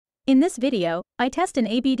In this video, I test an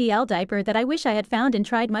ABDL diaper that I wish I had found and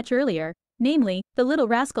tried much earlier, namely, the Little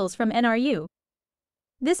Rascals from NRU.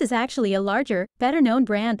 This is actually a larger, better-known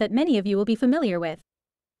brand that many of you will be familiar with.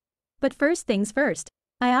 But first things first,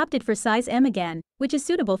 I opted for size M again, which is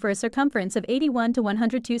suitable for a circumference of 81 to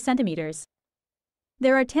 102 centimeters.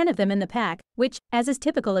 There are 10 of them in the pack, which, as is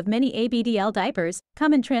typical of many ABDL diapers,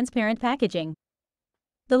 come in transparent packaging.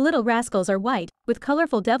 The Little Rascals are white, with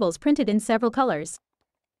colorful devils printed in several colors.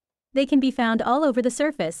 They can be found all over the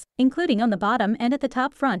surface, including on the bottom and at the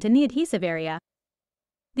top front in the adhesive area.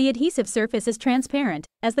 The adhesive surface is transparent,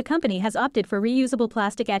 as the company has opted for reusable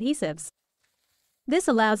plastic adhesives. This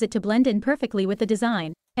allows it to blend in perfectly with the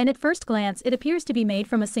design, and at first glance it appears to be made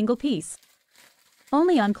from a single piece.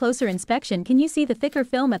 Only on closer inspection can you see the thicker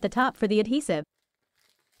film at the top for the adhesive.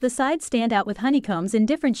 The sides stand out with honeycombs in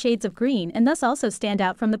different shades of green and thus also stand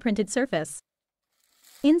out from the printed surface.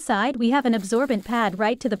 Inside we have an absorbent pad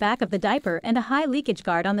right to the back of the diaper and a high leakage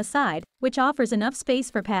guard on the side, which offers enough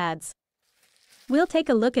space for pads. We'll take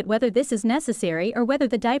a look at whether this is necessary or whether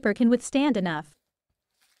the diaper can withstand enough.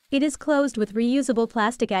 It is closed with reusable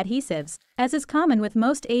plastic adhesives, as is common with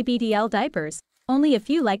most ABDL diapers. Only a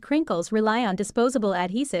few like crinkles rely on disposable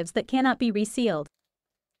adhesives that cannot be resealed.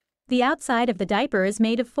 The outside of the diaper is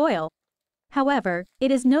made of foil. However,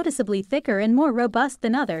 it is noticeably thicker and more robust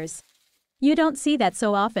than others. You don't see that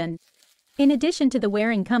so often. In addition to the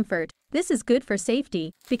wearing comfort, this is good for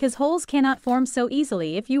safety, because holes cannot form so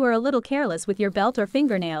easily if you are a little careless with your belt or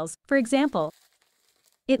fingernails, for example.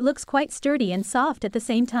 It looks quite sturdy and soft at the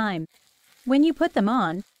same time. When you put them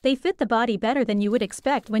on, they fit the body better than you would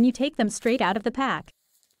expect when you take them straight out of the pack.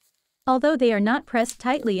 Although they are not pressed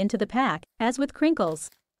tightly into the pack, as with crinkles.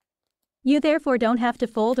 You therefore don't have to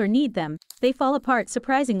fold or knead them, they fall apart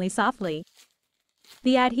surprisingly softly.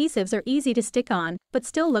 The adhesives are easy to stick on, but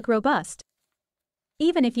still look robust.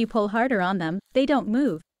 Even if you pull harder on them, they don't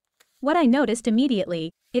move. What I noticed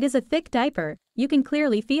immediately, it is a thick diaper, you can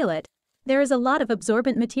clearly feel it. There is a lot of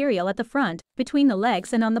absorbent material at the front, between the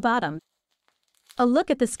legs and on the bottom. A look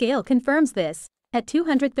at the scale confirms this. At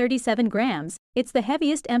 237 grams, it's the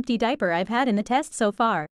heaviest empty diaper I've had in the test so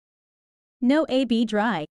far. No AB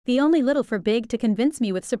dry, the only little for big to convince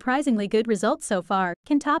me with surprisingly good results so far,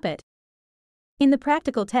 can top it. In the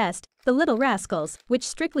practical test, the Little Rascals, which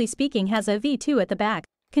strictly speaking has a V2 at the back,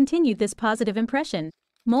 continued this positive impression.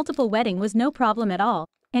 Multiple wetting was no problem at all,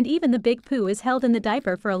 and even the big poo is held in the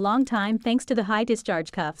diaper for a long time thanks to the high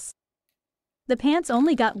discharge cuffs. The pants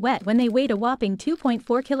only got wet when they weighed a whopping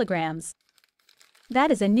 2.4 kilograms. That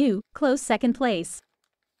is a new, close second place.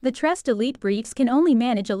 The Trest Elite briefs can only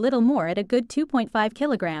manage a little more at a good 2.5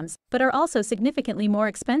 kilograms, but are also significantly more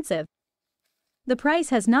expensive. The price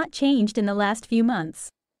has not changed in the last few months.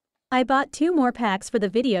 I bought 2 more packs for the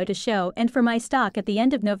video to show, and for my stock at the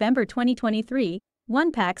end of November 2023,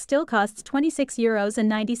 one pack still costs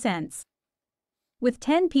 €26.90. With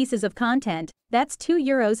 10 pieces of content, that's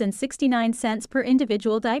 €2.69 per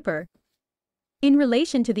individual diaper. In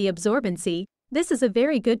relation to the absorbency, this is a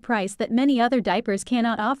very good price that many other diapers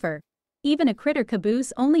cannot offer. Even a Critter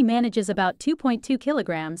Caboose only manages about 2.2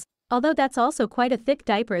 kilograms, although that's also quite a thick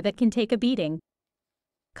diaper that can take a beating.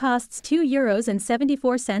 Costs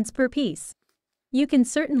 €2.74 per piece. You can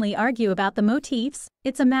certainly argue about the motifs,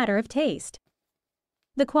 it's a matter of taste.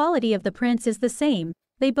 The quality of the prints is the same,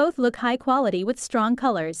 they both look high quality with strong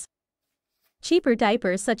colors. Cheaper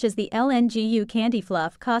diapers such as the LNGU Candy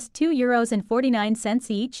Fluff cost €2.49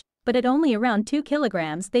 each, but at only around 2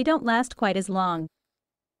 kilograms they don't last quite as long.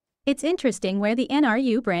 It's interesting where the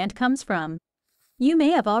NRU brand comes from. You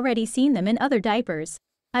may have already seen them in other diapers.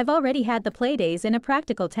 I've already had the Playdays in a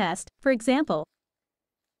practical test, for example.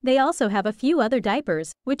 They also have a few other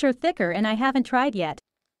diapers, which are thicker and I haven't tried yet.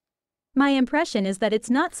 My impression is that it's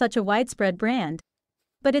not such a widespread brand.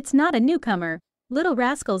 But it's not a newcomer, Little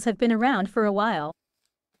Rascals have been around for a while.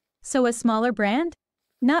 So a smaller brand?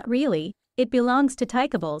 Not really, it belongs to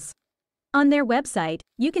Tykables. On their website,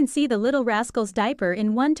 you can see the Little Rascals diaper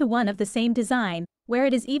in 1-to-1 of the same design, where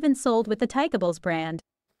it is even sold with the Tykables brand.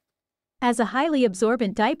 As a highly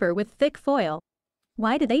absorbent diaper with thick foil.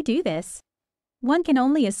 Why do they do this? One can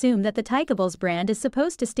only assume that the Tykables brand is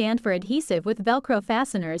supposed to stand for adhesive with Velcro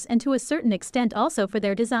fasteners and to a certain extent also for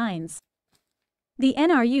their designs. The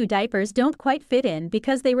NRU diapers don't quite fit in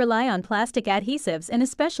because they rely on plastic adhesives, and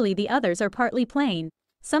especially the others are partly plain,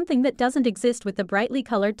 something that doesn't exist with the brightly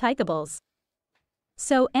colored Tykables.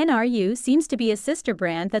 So NRU seems to be a sister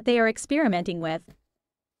brand that they are experimenting with.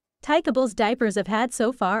 Tykables diapers I've had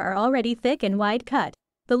so far are already thick and wide cut.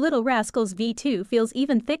 The Little Rascals V2 feels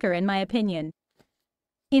even thicker in my opinion.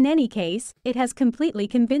 In any case, it has completely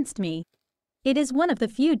convinced me. It is one of the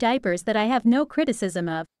few diapers that I have no criticism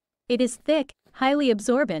of. It is thick, highly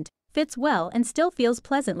absorbent, fits well and still feels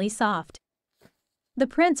pleasantly soft. The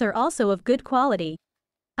prints are also of good quality.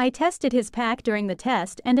 I tested his pack during the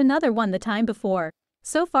test and another one the time before.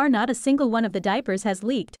 So far not a single one of the diapers has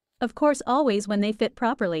leaked, of course always when they fit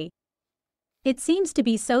properly. It seems to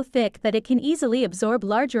be so thick that it can easily absorb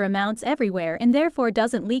larger amounts everywhere and therefore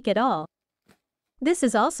doesn't leak at all. This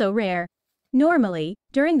is also rare. Normally,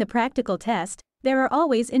 during the practical test, there are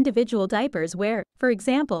always individual diapers where, for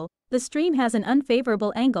example, the stream has an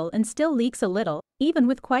unfavorable angle and still leaks a little, even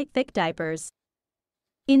with quite thick diapers.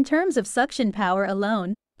 In terms of suction power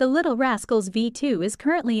alone, the Little Rascals V2 is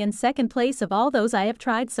currently in second place of all those I have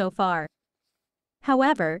tried so far.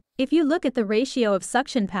 However, if you look at the ratio of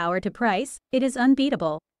suction power to price, it is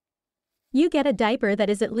unbeatable. You get a diaper that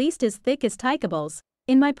is at least as thick as Tykables,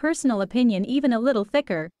 in my personal opinion even a little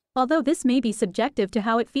thicker, although this may be subjective to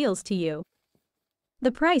how it feels to you.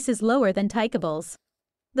 The price is lower than Tykables.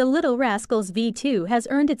 The Little Rascals V2 has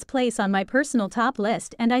earned its place on my personal top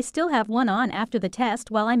list and I still have one on after the test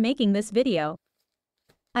while I'm making this video.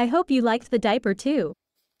 I hope you liked the diaper too.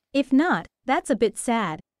 If not, that's a bit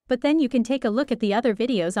sad, but then you can take a look at the other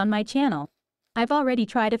videos on my channel. I've already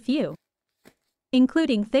tried a few,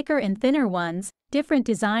 including thicker and thinner ones, different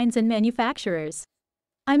designs and manufacturers.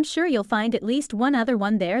 I'm sure you'll find at least one other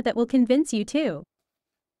one there that will convince you too.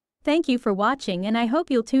 Thank you for watching and I hope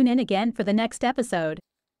you'll tune in again for the next episode.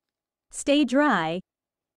 Stay dry,